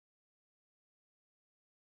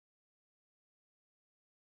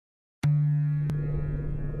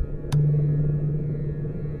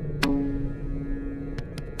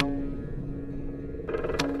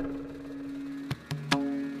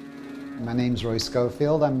name's Roy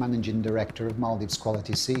Schofield. I'm Managing Director of Maldives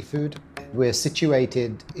Quality Seafood. We're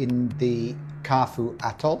situated in the Kharfu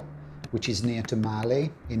Atoll, which is near to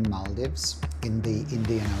Mali in Maldives, in the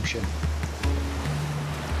Indian Ocean.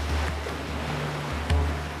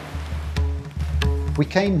 We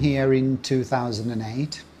came here in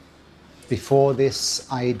 2008. Before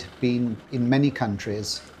this, I'd been in many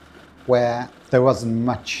countries where there wasn't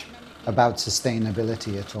much about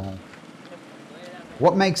sustainability at all.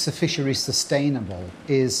 What makes a fishery sustainable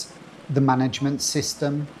is the management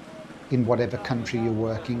system in whatever country you're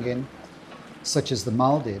working in. Such as the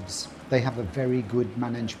Maldives, they have a very good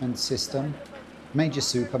management system. Major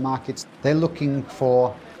supermarkets, they're looking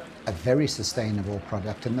for a very sustainable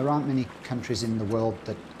product, and there aren't many countries in the world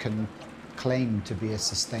that can claim to be a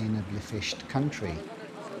sustainably fished country.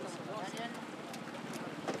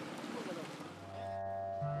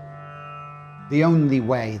 The only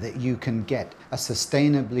way that you can get a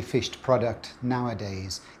sustainably fished product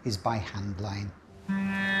nowadays is by handline.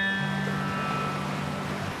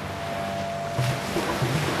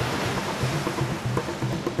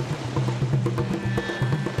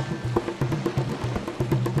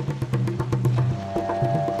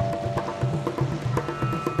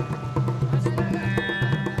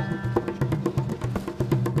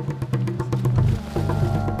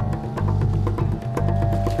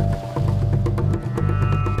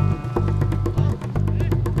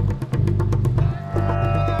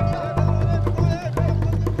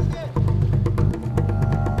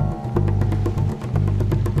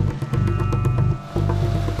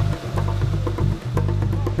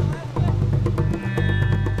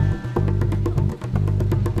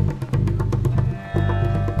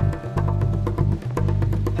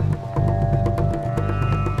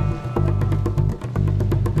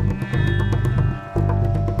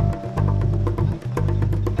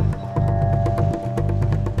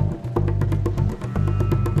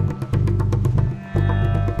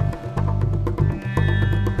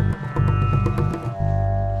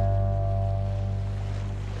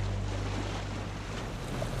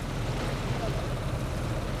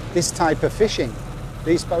 This type of fishing,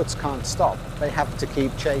 these boats can't stop. They have to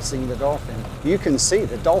keep chasing the dolphin. You can see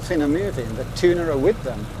the dolphin are moving, the tuna are with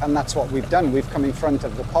them, and that's what we've done. We've come in front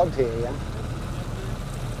of the pod here, yeah?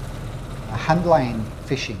 Handline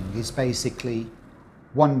fishing is basically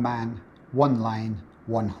one man, one line,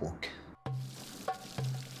 one hook.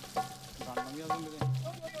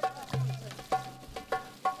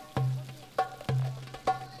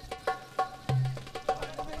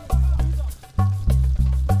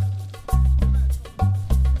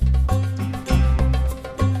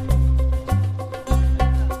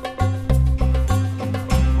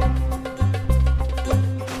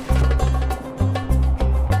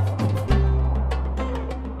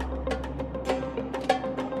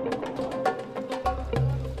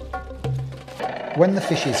 When the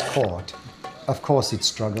fish is caught, of course it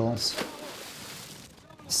struggles.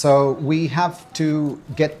 So we have to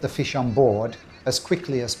get the fish on board as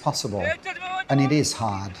quickly as possible, and it is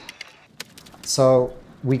hard. So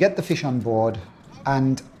we get the fish on board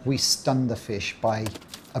and we stun the fish by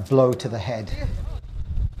a blow to the head.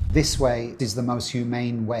 This way is the most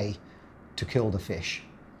humane way to kill the fish.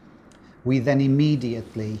 We then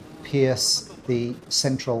immediately pierce the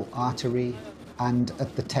central artery and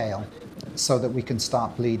at the tail, so that we can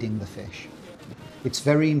start bleeding the fish. It's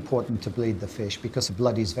very important to bleed the fish because the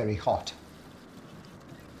blood is very hot.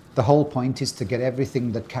 The whole point is to get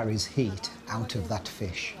everything that carries heat out of that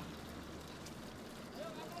fish.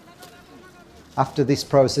 After this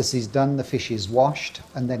process is done, the fish is washed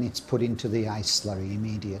and then it's put into the ice slurry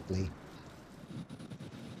immediately.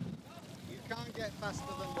 You can't get faster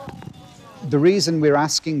than that. The reason we're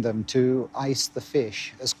asking them to ice the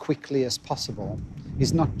fish as quickly as possible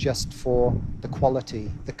is not just for the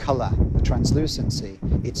quality, the colour, the translucency.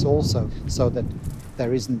 It's also so that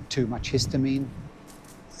there isn't too much histamine.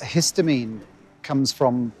 Histamine comes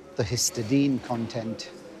from the histidine content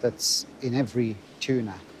that's in every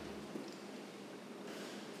tuna.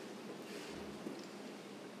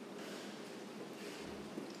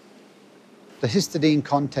 The histidine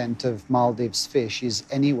content of Maldives fish is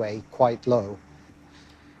anyway quite low.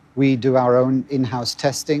 We do our own in-house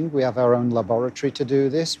testing. We have our own laboratory to do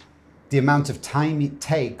this. The amount of time it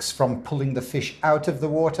takes from pulling the fish out of the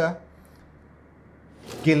water,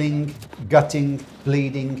 gilling, gutting,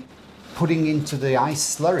 bleeding, putting into the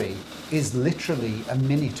ice slurry is literally a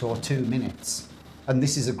minute or 2 minutes. And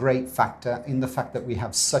this is a great factor in the fact that we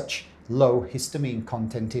have such low histamine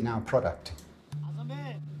content in our product.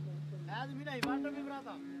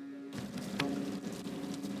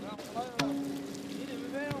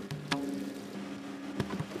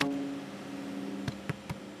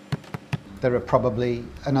 There are probably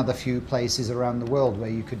another few places around the world where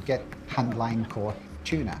you could get handline caught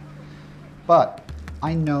tuna. But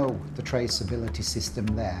I know the traceability system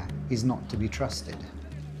there is not to be trusted.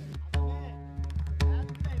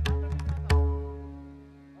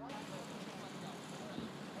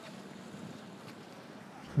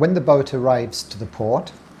 When the boat arrives to the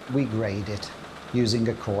port, we grade it using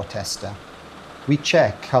a core tester. We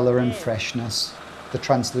check colour and freshness, the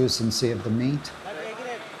translucency of the meat.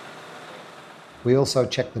 We also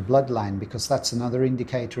check the bloodline because that's another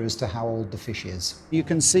indicator as to how old the fish is. You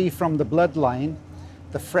can see from the bloodline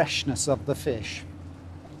the freshness of the fish.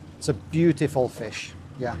 It's a beautiful fish,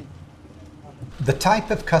 yeah. The type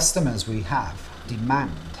of customers we have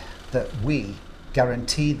demand that we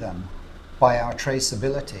guarantee them by our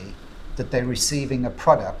traceability that they're receiving a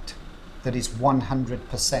product that is 100%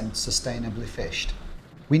 sustainably fished.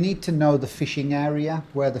 We need to know the fishing area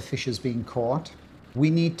where the fish is being caught. We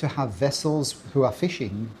need to have vessels who are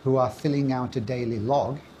fishing, who are filling out a daily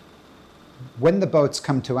log. When the boats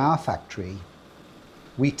come to our factory,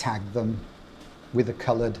 we tag them with a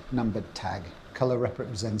coloured numbered tag. Colour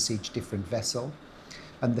represents each different vessel,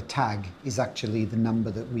 and the tag is actually the number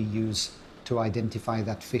that we use to identify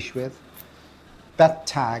that fish with. That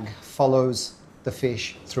tag follows the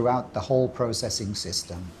fish throughout the whole processing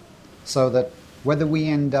system, so that whether we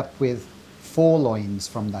end up with 4 loins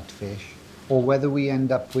from that fish, or whether we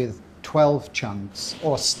end up with 12 chunks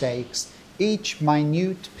or steaks, each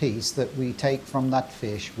minute piece that we take from that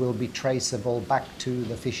fish will be traceable back to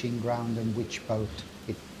the fishing ground and which boat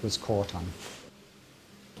it was caught on.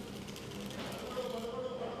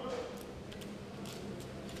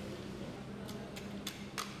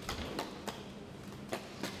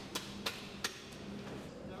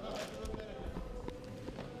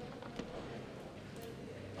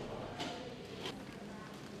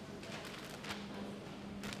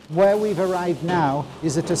 Where we've arrived now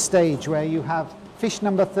is at a stage where you have fish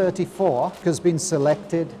number 34 has been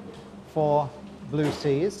selected for blue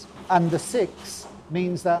seas, and the 6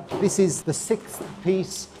 means that this is the 6th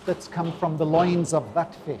piece that's come from the loins of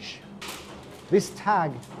that fish. This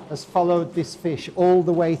tag has followed this fish all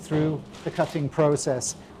the way through the cutting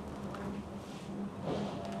process.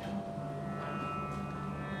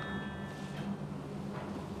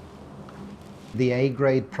 The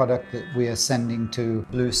A-grade product that we are sending to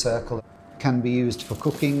Blue Circle can be used for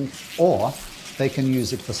cooking, or they can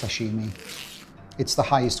use it for sashimi. It's the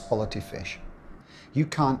highest quality fish. You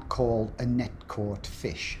can't call a net-caught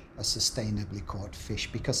fish a sustainably caught fish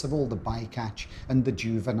because of all the bycatch and the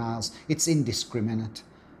juveniles. It's indiscriminate.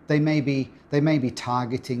 They may be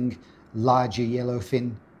targeting larger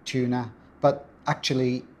yellowfin tuna, but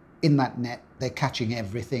actually in that net they're catching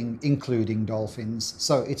everything, including dolphins,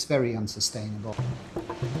 so it's very unsustainable.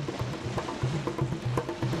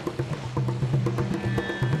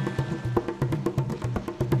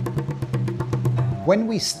 When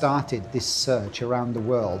we started this search around the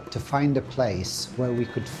world to find a place where we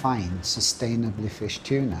could find sustainably fished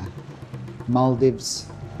tuna, Maldives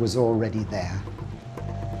was already there.